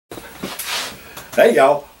Hey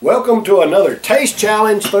y'all, welcome to another Taste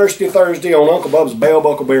Challenge Thirsty Thursday on Uncle Bub's Bell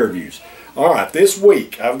Buckle Beer Reviews. Alright, this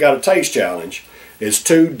week I've got a taste challenge. It's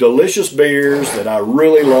two delicious beers that I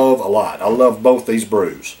really love a lot. I love both these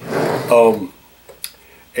brews. And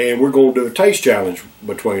we're going to do a taste challenge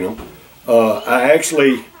between them. What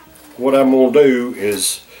I'm going to do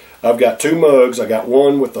is, I've got two mugs. I got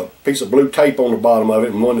one with a piece of blue tape on the bottom of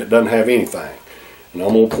it and one that doesn't have anything. And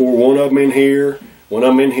I'm going to pour one of them in here, one of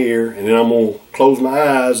them in here, and then I'm going to close my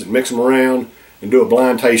eyes and mix them around and do a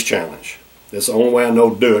blind taste challenge. That's the only way I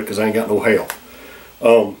know to do it because I ain't got no help.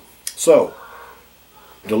 So,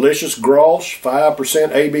 delicious Grolsch, 5%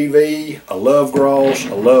 ABV. I love Grolsch,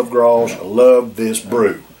 I love Grolsch, I love this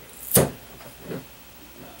brew.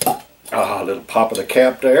 A little pop of the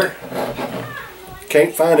cap there.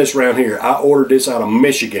 Can't find this around here. I ordered this out of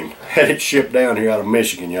Michigan. Had it shipped down here out of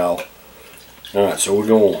Michigan, y'all. Alright, so we're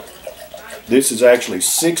going. This is actually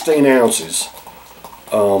 16 ounces.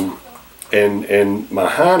 And my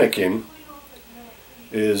Heineken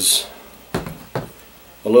is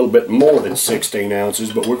a little bit more than 16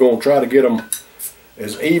 ounces, but we're going to try to get them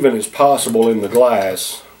as even as possible in the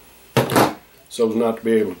glass so as not to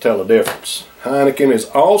be able to tell the difference. Heineken is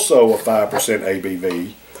also a 5%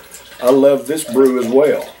 ABV. I love this brew as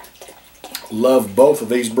well. Love both of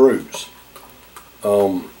these brews.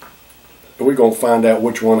 We're going to find out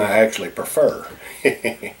which one I actually prefer. We'll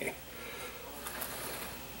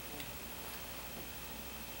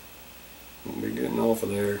be getting off of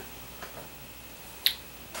there.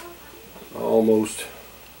 Almost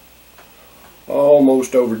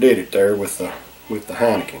overdid it there with the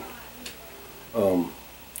Heineken.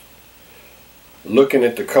 Looking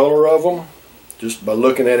at the color of them, just by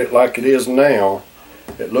looking at it like it is now,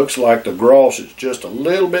 it looks like the Grolsch is just a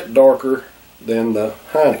little bit darker than the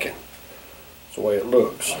Heineken. That's the way it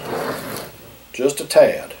looks. Just a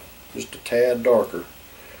tad darker.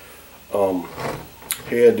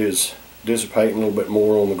 Head is dissipating a little bit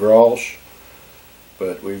more on the Grolsch,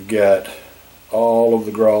 but we've got all of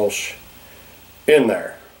the Grolsch in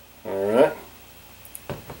there. Alright,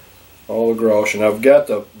 all the Grolsch, and I've got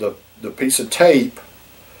the piece of tape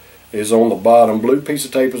is on the bottom. Blue piece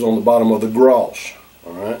of tape is on the bottom of the Grolsch.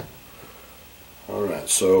 Alright,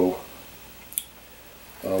 so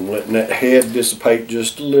I'm letting that head dissipate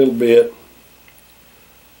just a little bit.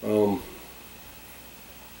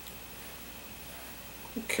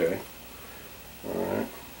 Okay. Alright,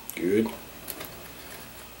 good.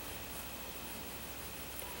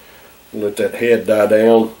 Let that head die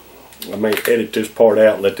down. I may edit this part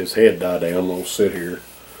out and let this head die down. I'm going to sit here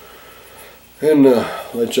and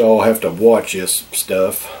let y'all have to watch this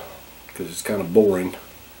stuff because it's kind of boring.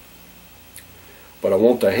 But I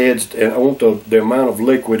want the heads, and I want the amount of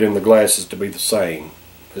liquid in the glasses to be the same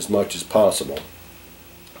as much as possible.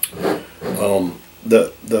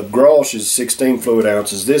 The Grolsch is 16 fluid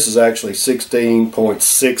ounces. This is actually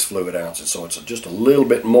 16.6 fluid ounces, so it's just a little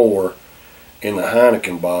bit more in the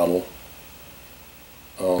Heineken bottle.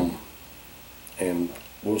 And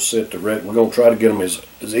we'll set the we're going to try to get them as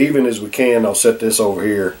even as we can. I'll set this over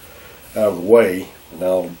here out of the way, and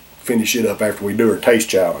I'll finish it up after we do our taste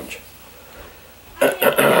challenge.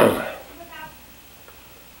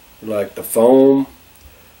 Like the foam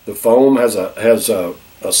has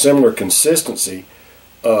a similar consistency.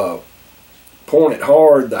 Pouring it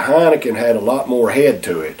hard, the Heineken had a lot more head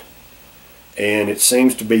to it, and it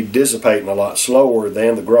seems to be dissipating a lot slower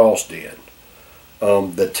than the Grolsch did.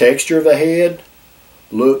 The texture of the head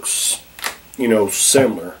looks,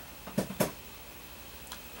 similar.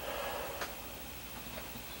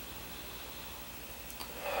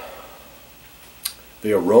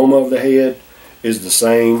 The aroma of the head is the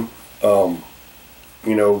same.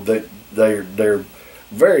 They're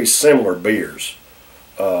very similar beers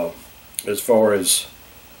as far as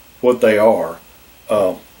what they are.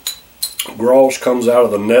 Grolsch comes out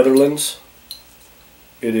of the Netherlands.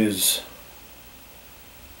 It is,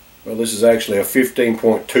 well, this is actually a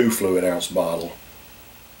 15.2 fluid ounce bottle.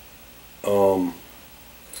 And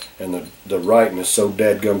the writing is so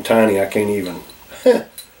dadgum tiny I can't even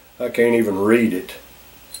I can't even read it.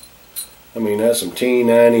 I mean, that's some teeny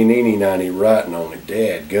ninety neeny ninety writing on it.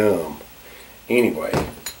 Dadgum. Anyway,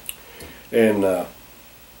 and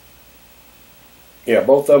yeah,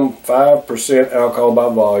 both of them 5% alcohol by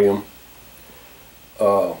volume.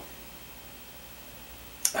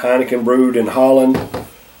 Heineken brewed in Holland.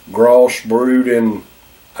 Grolsch brewed in,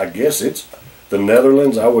 I guess it's the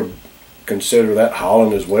Netherlands. I would consider that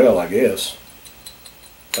Holland as well, I guess.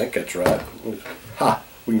 I think that's right. Ha!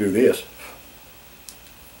 We can do this.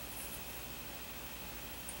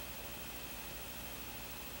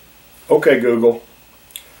 Okay, Google.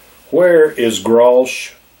 Where is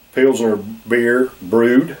Grolsch Pilsner beer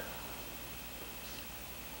brewed?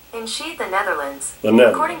 In Schede, the Netherlands. The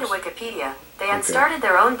Netherlands. According to Wikipedia, they had started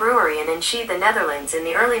their own brewery in Schede, the Netherlands in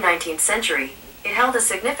the early 19th century. It held a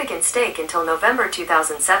significant stake until November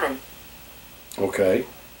 2007. Okay.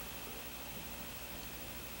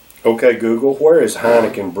 Okay, Google, where is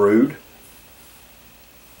Heineken brewed?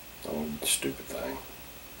 Oh, stupid thing.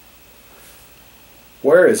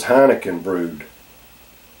 Where is Heineken brewed?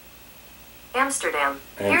 Amsterdam.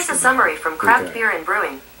 Here's a summary from Craft Beer and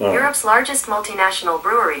Brewing. Right. Europe's largest multinational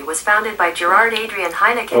brewery was founded by Gerard Adrian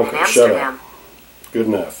Heineken in Amsterdam. Shut up. Good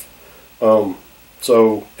enough.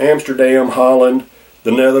 So Amsterdam, Holland,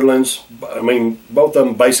 the Netherlands, I mean, both of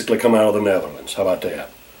them basically come out of the Netherlands. How about that?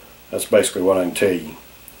 That's basically what I can tell you.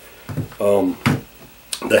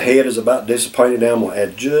 The head is about disappointed. I'm going to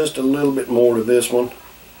add just a little bit more to this one.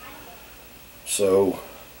 So,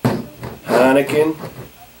 Heineken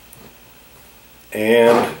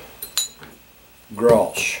and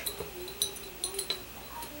Grolsch.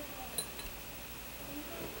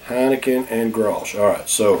 Heineken and Grolsch. Alright,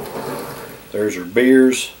 so there's our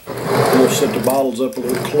beers. I'm going to set the bottles up a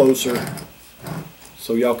little closer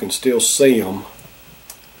so y'all can still see them.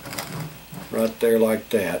 Right there like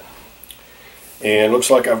that. And looks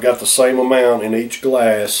like I've got the same amount in each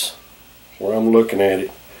glass where I'm looking at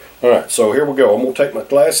it. Alright, so here we go. I'm going to take my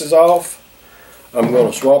glasses off. I'm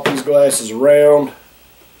going to swap these glasses around,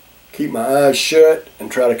 keep my eyes shut,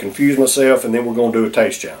 and try to confuse myself, and then we're going to do a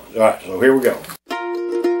taste challenge. Alright, so here we go.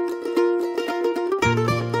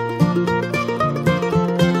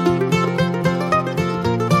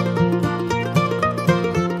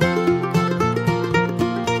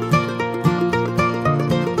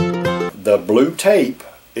 The blue tape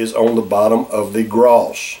is on the bottom of the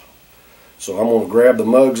Grolsch. So I'm going to grab the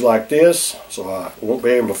mugs like this so I won't be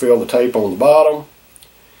able to feel the tape on the bottom.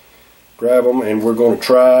 Grab them, and we're going to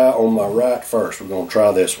try on my right first. We're going to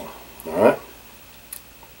try this one. Alright?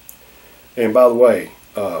 And by the way,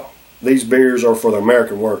 these beers are for the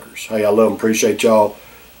American workers. Hey, I love them. Appreciate y'all.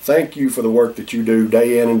 Thank you for the work that you do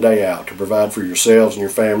day in and day out to provide for yourselves and your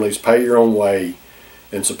families, pay your own way,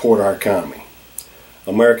 and support our economy.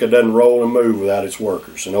 America doesn't roll and move without its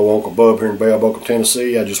workers. And old Uncle Bub here in Bell Buckle,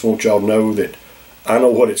 Tennessee, I just want y'all to know that I know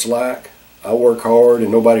what it's like. I work hard and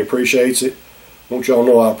nobody appreciates it. I want y'all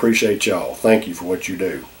to know I appreciate y'all. Thank you for what you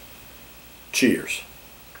do. Cheers.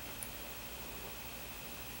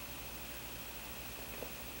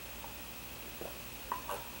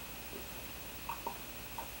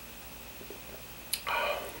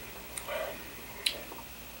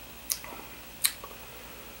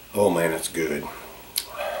 Oh man, it's good.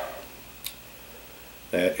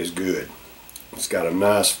 That is good. It's got a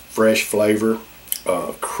nice fresh flavor,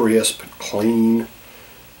 crisp, clean.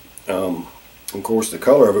 Of course, the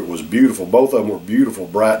color of it was beautiful. Both of them were beautiful,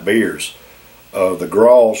 bright beers. The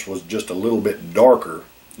Grolsch was just a little bit darker,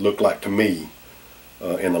 looked like to me,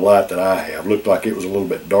 in the light that I have. Looked like it was a little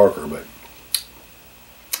bit darker, but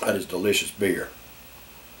that is delicious beer.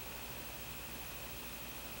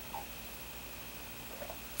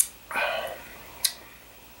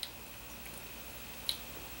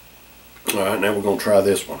 Alright, now we're going to try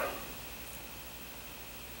this one.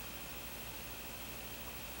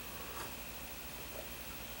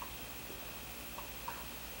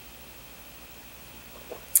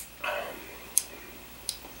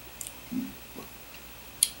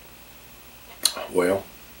 Well,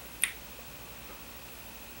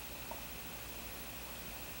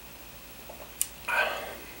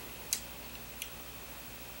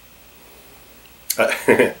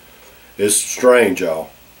 it's strange, y'all.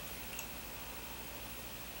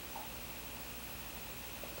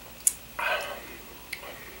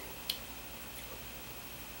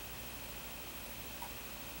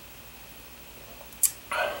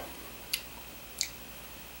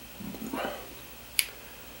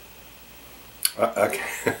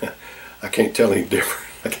 I can't tell any difference.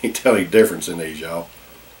 I can't tell any difference in these, y'all.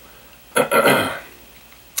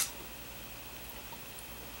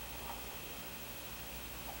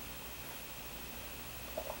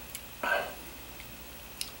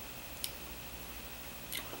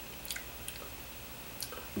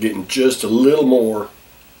 Getting just a little more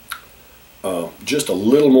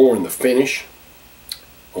in the finish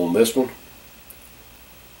on this one.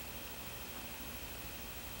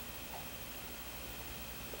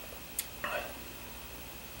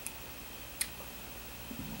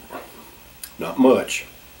 Not much.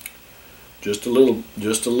 Just a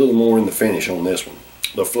little more in the finish on this one.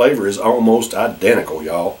 The flavor is almost identical,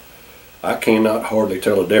 y'all. I cannot hardly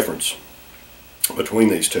tell a difference between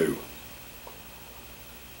these two.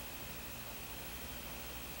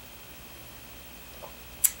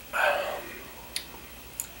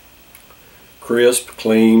 Crisp,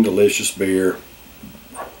 clean, delicious beer.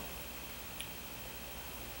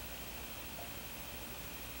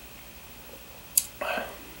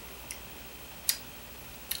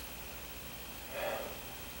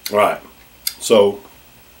 Alright, so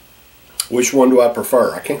which one do I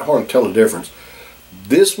prefer? I can't hardly tell the difference.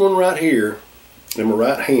 This one right here in my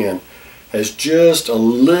right hand has just a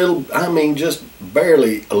little, I mean just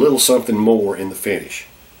barely a little something more in the finish.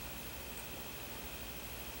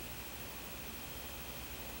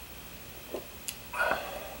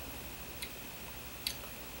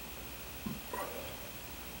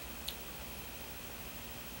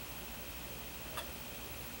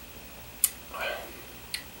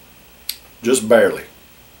 Just barely.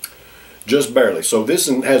 Just barely. So this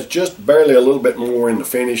one has just barely a little bit more in the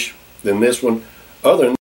finish than this one. Other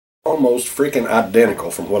than almost freaking identical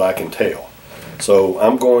from what I can tell. So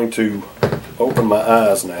I'm going to open my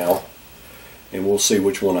eyes now and we'll see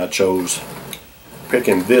which one I chose.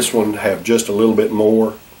 Picking this one to have just a little bit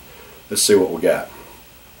more. Let's see what we got.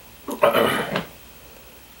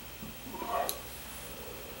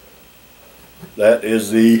 That is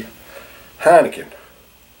the Heineken.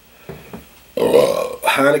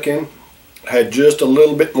 Heineken had just a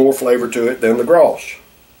little bit more flavor to it than the Grolsch.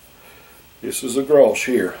 This is a Grolsch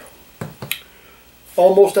here.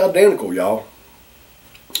 Almost identical, y'all.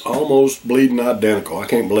 Almost bleeding identical. I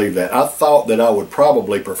can't believe that. I thought that I would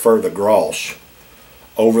probably prefer the Grolsch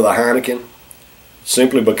over the Heineken,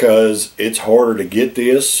 simply because it's harder to get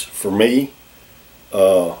this for me,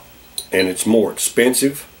 and it's more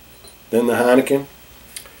expensive than the Heineken.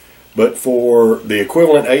 But for the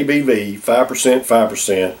equivalent ABV, 5%,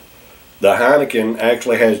 5%, the Heineken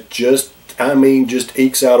actually has just, I mean, just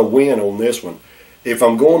ekes out a win on this one. If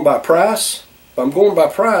I'm going by price,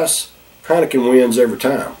 Heineken wins every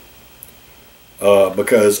time.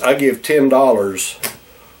 Because I give $10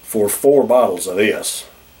 for 4 bottles of this.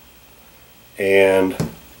 And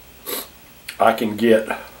I can get,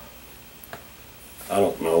 I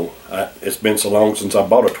don't know, it's been so long since I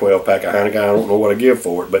bought a 12 pack of Heineken, I don't know what I give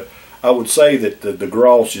for it. But I would say that the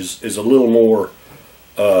Grolsch is a little more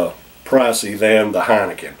pricey than the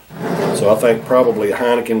Heineken. So I think probably a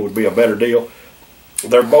Heineken would be a better deal.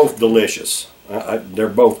 They're both delicious. They're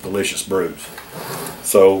both delicious brews.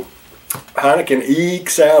 So Heineken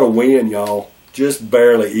ekes out a win, y'all. Just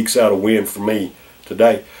barely ekes out a win for me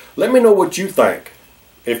today. Let me know what you think.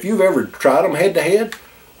 If you've ever tried them head to head,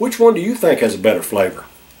 which one do you think has a better flavor?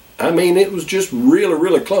 I mean, it was just really,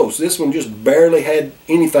 really close. This one just barely had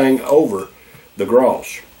anything over the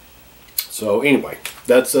Grolsch. So anyway,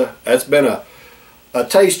 that's been a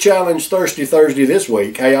taste challenge Thirsty Thursday this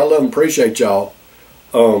week. Hey, I love and appreciate y'all.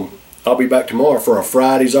 I'll be back tomorrow for a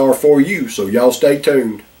Fridays Are For You, so y'all stay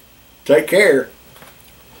tuned. Take care.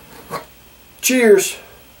 Cheers.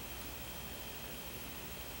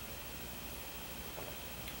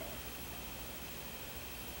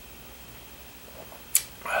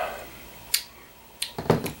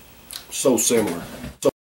 So similar.